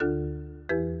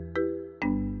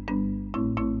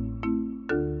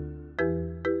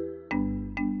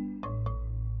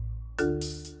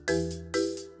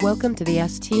Welcome to the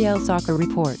STL Soccer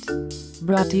Report.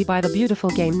 Brought to you by the Beautiful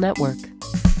Game Network.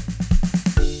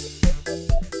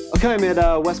 Okay, I'm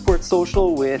at Westport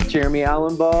Social with Jeremy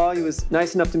Allenbaugh. He was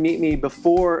nice enough to meet me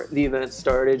before the event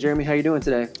started. Jeremy, how you doing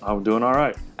today? I'm doing all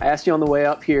right. I asked you on the way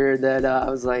up here that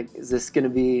I was like, is this going to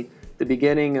be the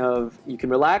beginning of you can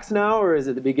relax now, or is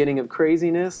it the beginning of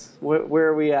craziness? Where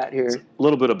are we at here? It's a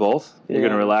little bit of both. Yeah. You're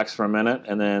going to relax for a minute,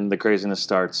 and then the craziness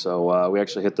starts. So we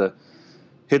actually hit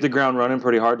the ground running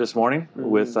pretty hard this morning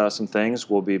with some things.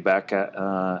 We'll be back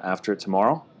after it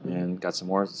tomorrow and got some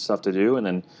more stuff to do. And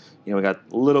then, we got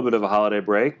a little bit of a holiday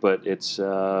break, but it's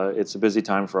a busy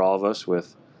time for all of us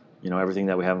with, everything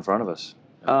that we have in front of us.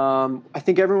 I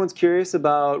think everyone's curious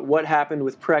about what happened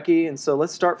with Preki, and so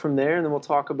let's start from there, and then we'll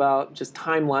talk about just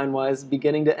timeline-wise,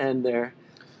 beginning to end there.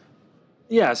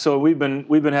 Yeah, so we've been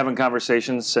having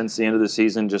conversations since the end of the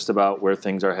season just about where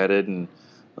things are headed, and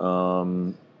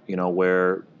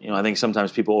where I think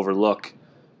sometimes people overlook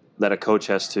that a coach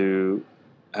has to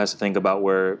think about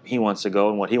where he wants to go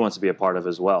and what he wants to be a part of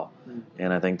as well.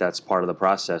 And I think that's part of the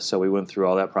process. So we went through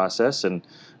all that process, and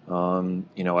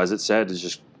as it said, it's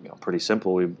just pretty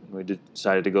simple. We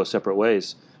decided to go separate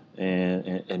ways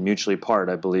and mutually part,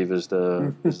 I believe, is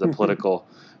the political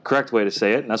correct way to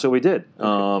say it, and that's what we did.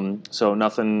 So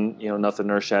nothing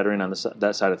earth shattering on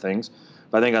that side of things.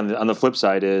 But I think on the flip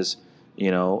side is,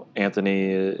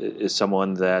 Anthony is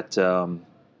someone that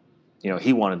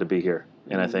he wanted to be here,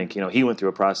 and I think he went through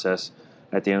a process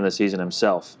at the end of the season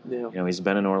himself. Yeah. He's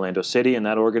been in Orlando City in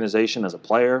that organization as a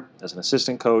player, as an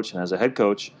assistant coach, and as a head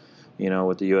coach.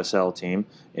 With the USL team,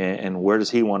 and where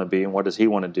does he want to be, and what does he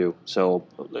want to do? So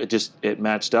it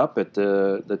matched up.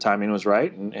 The timing was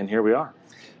right, and here we are.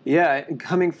 Yeah,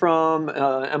 coming from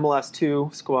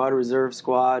MLS2 squad, reserve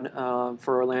squad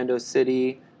for Orlando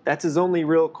City, that's his only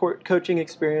real coaching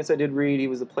experience. I did read he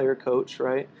was a player coach,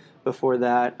 right? Before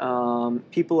that,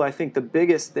 I think the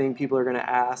biggest thing people are going to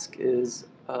ask is,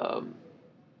 they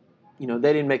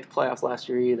didn't make the playoffs last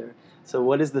year either. So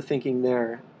what is the thinking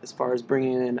there as far as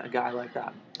bringing in a guy like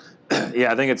that?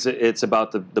 Yeah, I think it's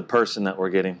about the person that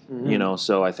we're getting.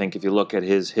 So I think if you look at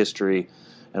his history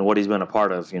and what he's been a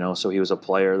part of, so he was a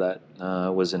player that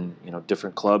was in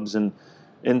different clubs and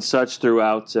such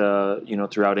throughout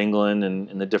England and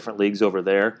in the different leagues over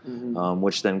there,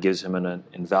 which then gives him an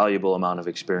invaluable amount of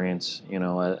experience,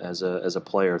 as a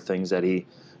player, things that he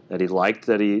liked,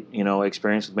 that he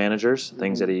experienced with managers,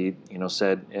 things that he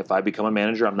said, if I become a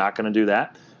manager, I'm not going to do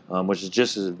that, which is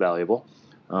just as valuable.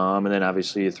 And then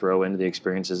obviously you throw into the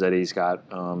experiences that he's got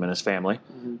in his family,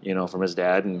 from his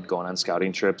dad and going on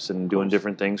scouting trips and doing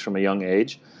different things from a young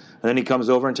age. And then he comes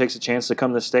over and takes a chance to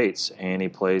come to the States, and he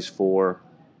plays for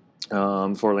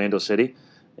Orlando City,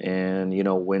 and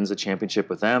wins a championship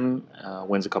with them,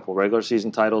 wins a couple regular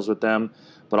season titles with them.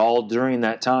 But all during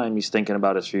that time, he's thinking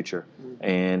about his future,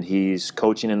 and he's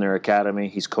coaching in their academy,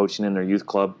 he's coaching in their youth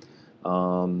club,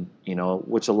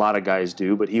 which a lot of guys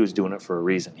do. But he was doing it for a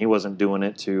reason. He wasn't doing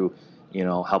it to,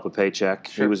 help a paycheck.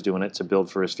 Sure. He was doing it to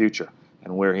build for his future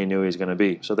and where he knew he was going to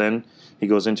be. So then he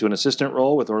goes into an assistant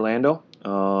role with Orlando.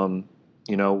 When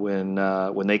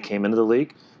they came into the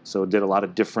league. So did a lot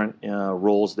of different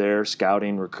roles there,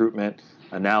 scouting, recruitment,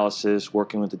 analysis,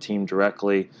 working with the team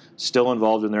directly, still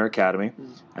involved in their academy.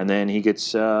 And then he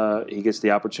gets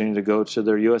the opportunity to go to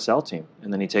their USL team.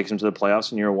 And then he takes them to the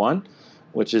playoffs in year one,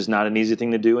 which is not an easy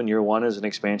thing to do in year one as an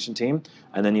expansion team.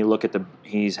 And then you look at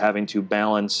he's having to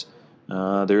balance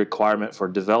the requirement for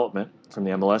development from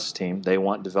the MLS team. They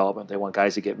want development. They want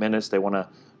guys to get minutes. They want to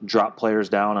drop players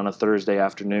down on a Thursday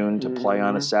afternoon to play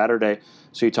on a Saturday.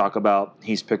 So you talk about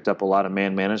he's picked up a lot of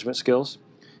man management skills.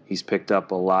 He's picked up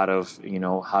a lot of,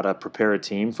 how to prepare a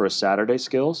team for a Saturday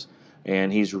skills.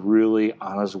 And he's really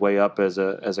on his way up as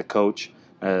a coach,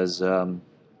 as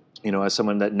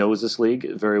someone that knows this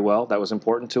league very well. That was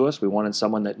important to us. We wanted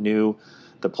someone that knew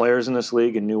the players in this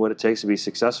league and knew what it takes to be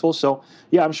successful. So,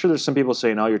 yeah, I'm sure there's some people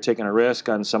saying, oh, you're taking a risk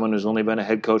on someone who's only been a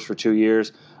head coach for 2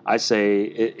 years. I say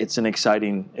it's an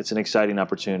exciting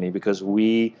opportunity because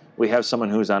we have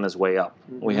someone who's on his way up.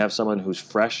 We have someone who's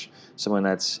fresh, someone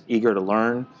that's eager to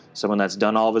learn, someone that's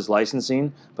done all of his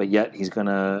licensing, but yet he's going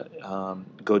to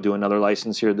go do another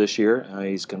license here this year.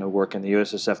 He's going to work in the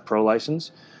USSF Pro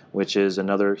license, which is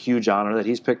another huge honor that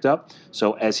he's picked up.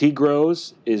 So as he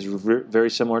grows is very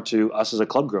similar to us as a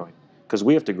club growing, because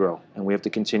we have to grow and we have to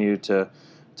continue to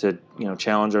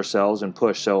challenge ourselves and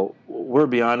push. So we're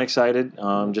beyond excited.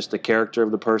 Just the character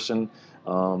of the person,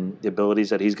 the abilities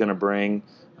that he's going to bring.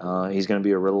 He's going to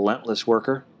be a relentless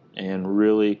worker, and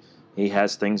really he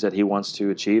has things that he wants to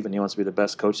achieve, and he wants to be the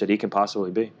best coach that he can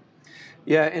possibly be.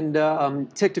 Yeah,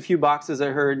 and ticked a few boxes. I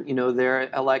heard, there.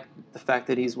 I like the fact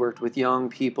that he's worked with young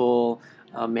people.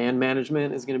 Man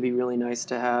management is going to be really nice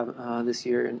to have this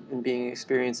year, and being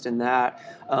experienced in that.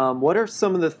 What are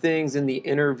some of the things in the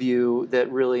interview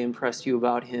that really impressed you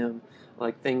about him?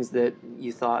 Like things that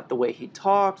you thought, the way he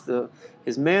talked,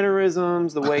 his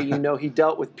mannerisms, the way he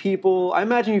dealt with people. I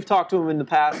imagine you've talked to him in the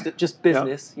past, just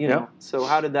business, Yep. So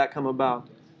how did that come about?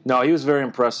 No, he was very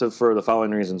impressive for the following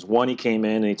reasons. One, he came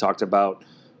in and he talked about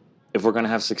if we're going to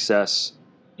have success,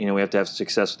 we have to have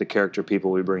success with the character people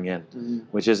we bring in,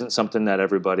 which isn't something that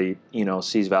everybody,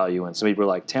 sees value in. Some people are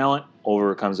like, talent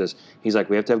overcomes this. He's like,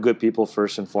 we have to have good people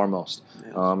first and foremost.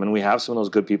 Yeah. And we have some of those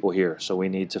good people here. So we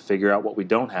need to figure out what we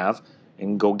don't have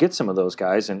and go get some of those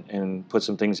guys and put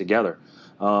some things together.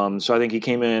 So I think he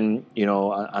came in,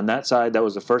 on that side, that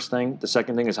was the first thing. The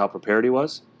second thing is how prepared he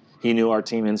was. He knew our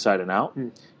team inside and out.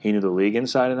 He knew the league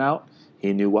inside and out.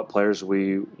 He knew what players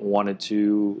we wanted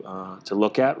to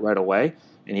look at right away,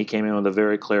 and he came in with a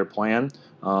very clear plan,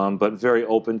 but very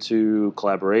open to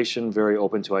collaboration, very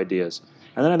open to ideas.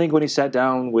 And then I think when he sat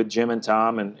down with Jim and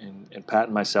Tom and Pat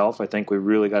and myself, I think we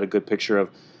really got a good picture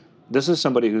of this is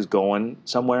somebody who's going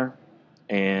somewhere,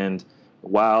 and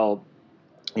while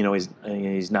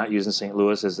he's not using St.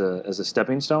 Louis as a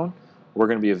stepping stone, we're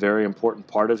going to be a very important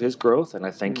part of his growth, and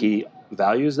I think he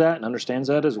values that and understands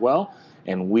that as well.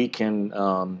 And we can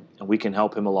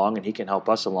help him along, and he can help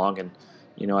us along. And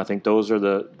I think those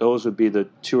would be the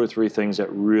 2 or 3 things that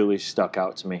really stuck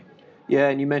out to me. Yeah,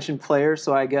 and you mentioned players,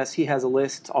 so I guess he has a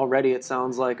list already. It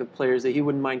sounds like of players that he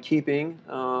wouldn't mind keeping.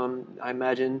 I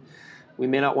imagine we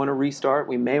may not want to restart.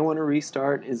 We may want to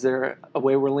restart. Is there a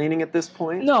way we're leaning at this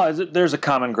point? No, there's a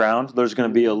common ground. There's going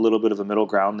to be a little bit of a middle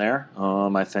ground there.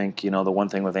 I think the one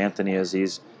thing with Anthony is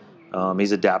he's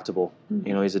adaptable.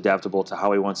 He's adaptable to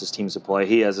how he wants his teams to play.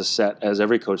 He has a set, as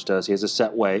every coach does. He has a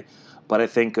set way. But I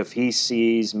think if he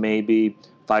sees maybe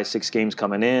 5-6 games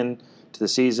coming in to the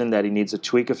season that he needs to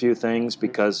tweak a few things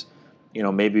because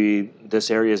maybe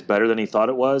this area is better than he thought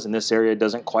it was, and this area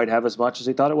doesn't quite have as much as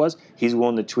he thought it was, he's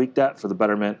willing to tweak that for the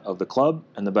betterment of the club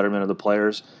and the betterment of the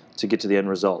players to get to the end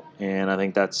result. And I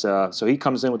think that's so he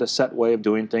comes in with a set way of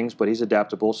doing things, but he's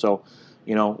adaptable. So,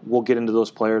 we'll get into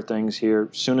those player things here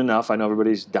soon enough. I know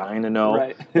everybody's dying to know,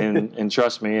 right. and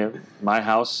trust me, my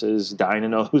house is dying to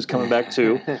know who's coming back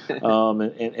too,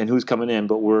 and who's coming in.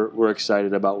 But we're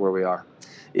excited about where we are.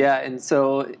 Yeah, and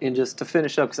just to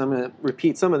finish up, because I'm going to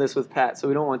repeat some of this with Pat, so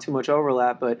we don't want too much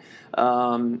overlap, but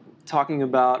talking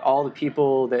about all the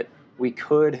people that we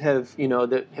could have,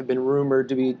 that have been rumored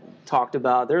to be talked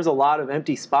about. There's a lot of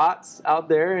empty spots out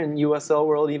there in USL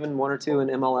world, even 1 or 2 in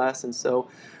MLS, and so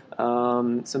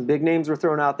some big names were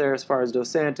thrown out there as far as Dos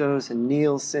Santos and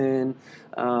Nielsen.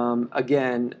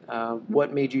 Again,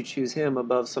 what made you choose him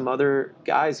above some other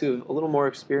guys who have a little more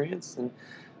experience?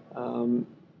 And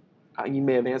you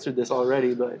may have answered this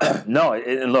already, but no.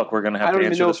 And look, we're going to have to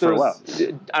answer this for a while.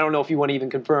 I don't know if you want to even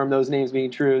confirm those names being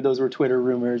true. Those were Twitter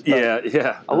rumors. But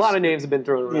yeah. A lot of names have been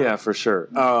thrown around. Yeah, for sure.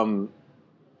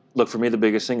 Look, for me, the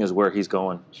biggest thing is where he's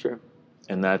going. Sure.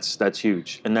 And that's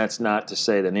huge. And that's not to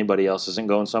say that anybody else isn't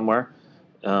going somewhere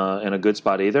in a good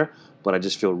spot either. But I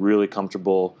just feel really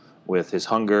comfortable with his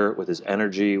hunger, with his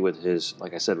energy, with his,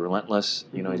 like I said, relentless.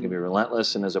 He's going to be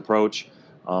relentless in his approach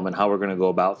and how we're going to go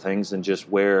about things, and just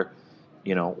where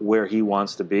he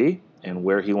wants to be and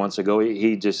where he wants to go.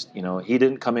 He just, he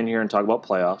didn't come in here and talk about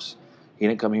playoffs. He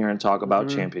didn't come here and talk about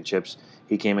championships.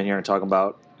 He came in here and talk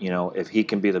about, if he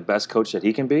can be the best coach that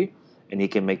he can be, and he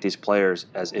can make these players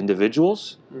as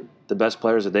individuals the best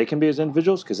players that they can be as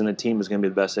individuals, because then the team is going to be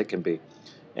the best it can be.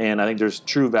 And I think there's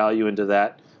true value into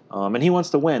that. And he wants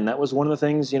to win. That was one of the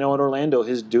things, at Orlando,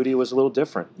 his duty was a little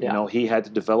different. Yeah. He had to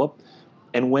develop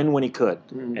and win when he could.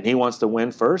 And he wants to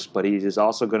win first, but he is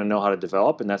also going to know how to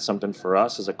develop, and that's something for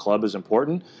us as a club is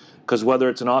important. Because whether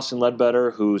it's an Austin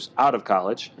Ledbetter who's out of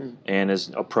college and is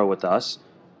a pro with us,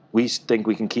 we think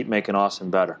we can keep making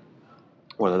Austin better.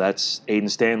 Whether that's Aiden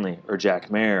Stanley or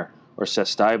Jack Mayer or Seth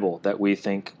Steibel, that we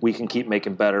think we can keep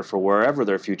making better for wherever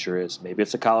their future is. Maybe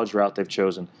it's a college route they've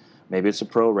chosen. Maybe it's a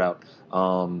pro route.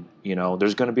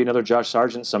 There's going to be another Josh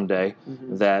Sargent someday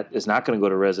that is not going to go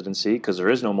to residency because there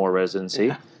is no more residency.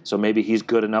 Yeah. So maybe he's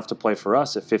good enough to play for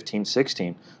us at 15,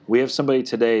 16. We have somebody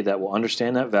today that will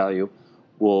understand that value,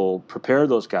 will prepare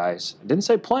those guys. I didn't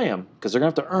say play them because they're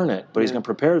going to have to earn it, but he's going to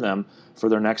prepare them for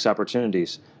their next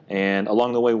opportunities and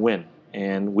along the way win.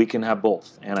 And we can have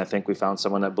both. And I think we found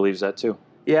someone that believes that too.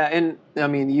 Yeah, and I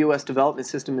mean, the U.S. development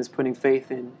system is putting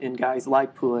faith in guys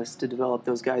like Pulis to develop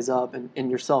those guys up, and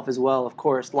yourself as well, of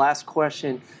course. Last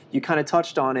question, you kind of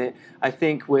touched on it. I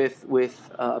think with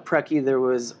Preki, there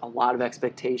was a lot of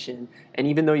expectation, and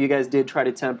even though you guys did try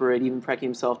to temper it, even Preki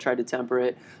himself tried to temper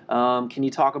it. Can you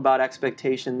talk about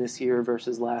expectation this year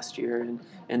versus last year,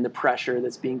 and the pressure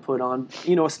that's being put on,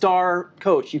 a star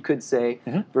coach, you could say,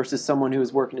 versus someone who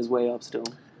is working his way up still?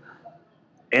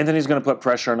 Anthony's going to put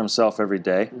pressure on himself every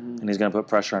day, and he's going to put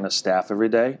pressure on his staff every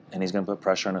day, and he's going to put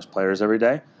pressure on his players every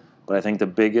day. But I think the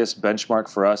biggest benchmark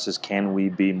for us is, can we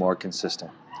be more consistent?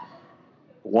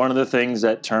 One of the things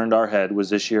that turned our head was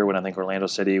this year when I think Orlando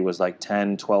City was like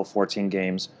 10, 12, 14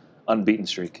 games unbeaten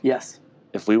streak. Yes.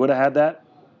 If we would have had that,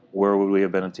 where would we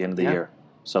have been at the end of the year?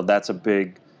 So that's a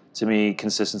big, to me,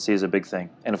 consistency is a big thing.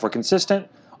 And if we're consistent,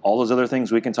 all those other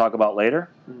things we can talk about later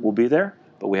will be there.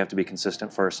 But we have to be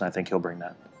consistent first, and I think he'll bring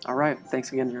that. All right.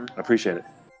 Thanks again, John. I appreciate it.